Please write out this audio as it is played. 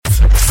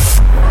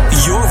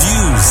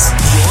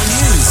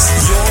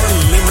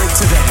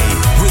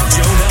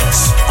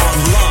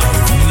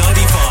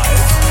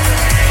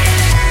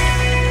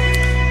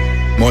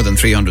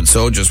300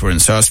 soldiers were in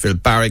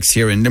Sarsfield Barracks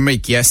here in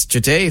Limerick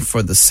yesterday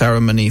for the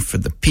ceremony for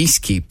the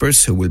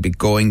peacekeepers who will be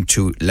going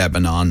to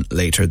Lebanon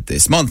later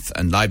this month.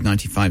 And Live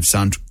 95's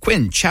Sandra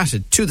Quinn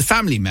chatted to the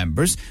family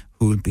members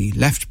who will be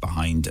left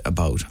behind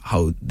about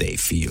how they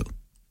feel.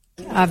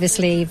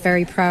 Obviously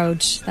very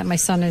proud that my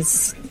son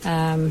is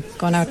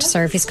gone out to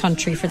serve his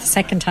country for the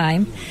second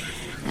time.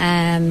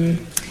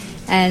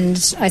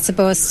 And I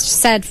suppose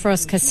sad for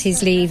us because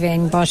he's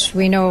leaving, but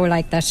we know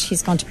that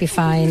he's going to be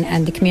fine.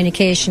 And the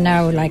communication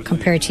now,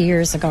 compared to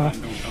years ago,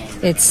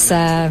 it's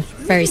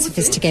very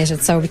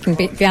sophisticated, so we can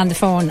be on the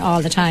phone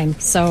all the time.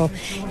 So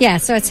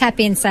it's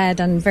happy and sad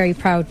and very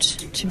proud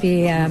to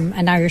be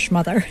an Irish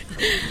mother.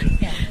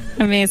 Yeah.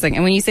 Amazing.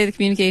 And when you say the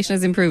communication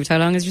has improved, how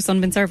long has your son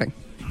been serving?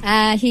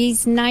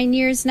 He's 9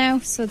 years now,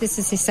 so this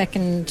is his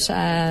second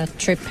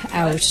trip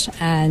out.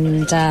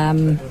 And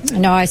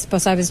I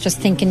suppose I was just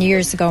thinking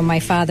years ago, my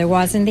father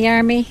was in the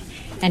army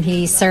and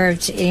he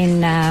served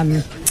in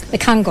the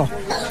Congo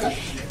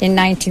in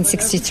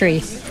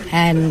 1963.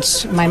 And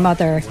my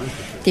mother,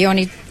 the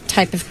only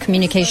type of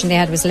communication they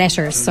had was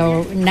letters.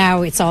 So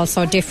now it's all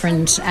so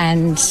different,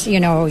 and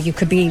you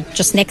could be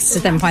just next to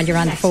them while you're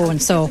on the phone.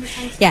 So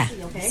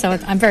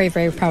I'm very,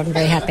 very proud and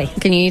very happy.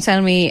 Can you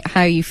tell me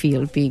how you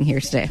feel being here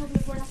today?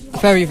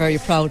 Very, very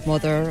proud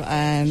mother.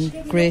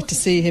 Great to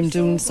see him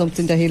doing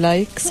something that he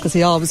likes, because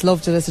he always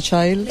loved it as a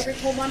child.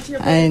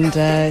 And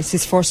it's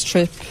his first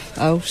trip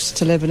out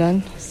to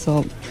Lebanon, so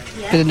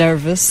a bit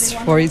nervous,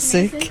 worried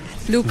sick.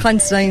 Luke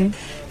Constantine,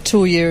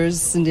 2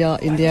 years in the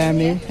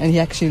army, and he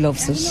actually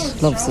loves it.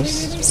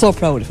 So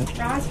proud of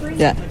him.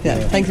 Yeah.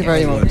 Thank you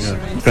very much.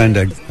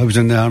 Granddad, I was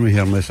in the army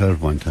here myself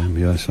one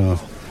time, so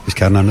he's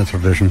carrying on the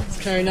tradition.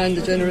 It's carrying on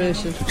the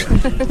generation.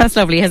 That's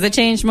lovely. Has it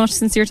changed much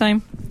since your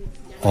time?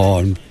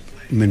 Oh,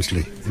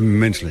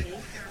 immensely.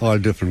 All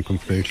different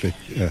completely,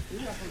 yeah.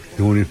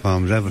 The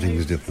uniforms, everything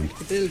is different.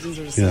 The buildings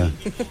are the same. Yeah.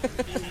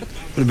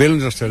 The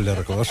buildings are still there,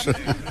 of course.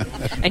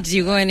 And did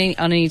you go on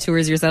any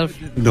tours yourself?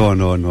 No,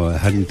 I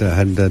hadn't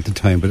at the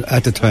time, but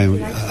at the time,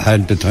 I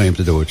had the time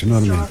to do it, you know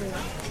what I mean?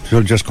 So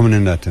you're just coming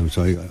in that time,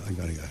 so I got to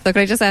go. So could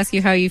I just ask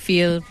you how you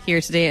feel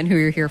here today and who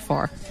you're here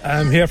for?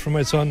 I'm here for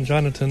my son,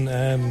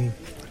 Jonathan.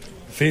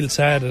 Feel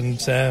sad,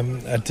 and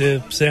at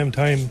the same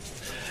time,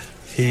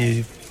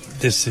 this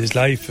is his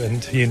life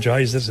and he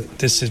enjoys it.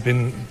 This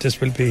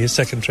will be his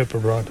second trip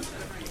abroad.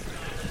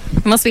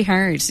 It must be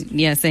hard,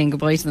 saying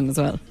goodbye to them as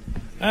well.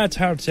 It's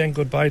hard saying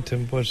goodbye to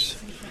them, but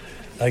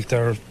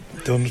they're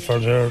doing it for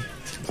their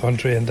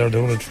country and they're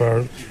doing it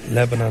for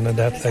Lebanon and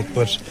that.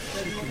 But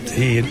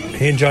he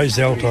enjoys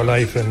the outdoor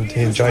life and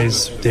he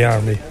enjoys the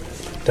army.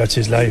 That's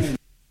his life.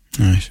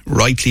 Right.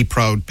 Rightly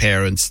proud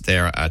parents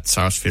there at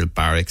Sarsfield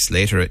Barracks.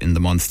 Later in the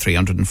month,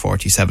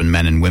 347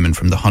 men and women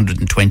from the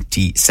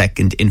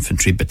 122nd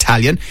Infantry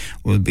Battalion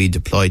will be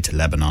deployed to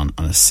Lebanon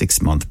on a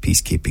 6-month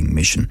peacekeeping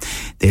mission.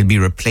 They'll be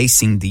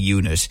replacing the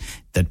unit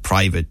that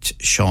Private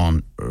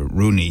Sean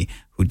Rooney,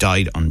 who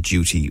died on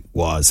duty,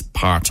 was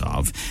part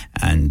of.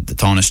 And the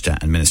Taoiseach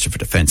and Minister for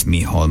Defence,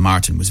 Micheál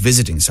Martin, was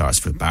visiting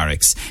Sarsfield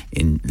Barracks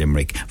in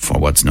Limerick for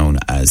what's known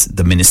as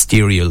the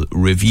Ministerial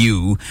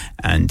Review.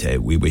 And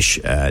we wish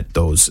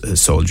those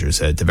soldiers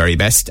the very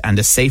best and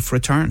a safe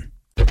return.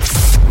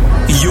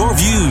 Your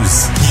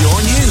views,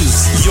 your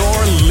news,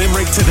 your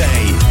Limerick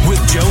Today with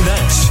Joe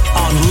Nash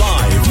on Live.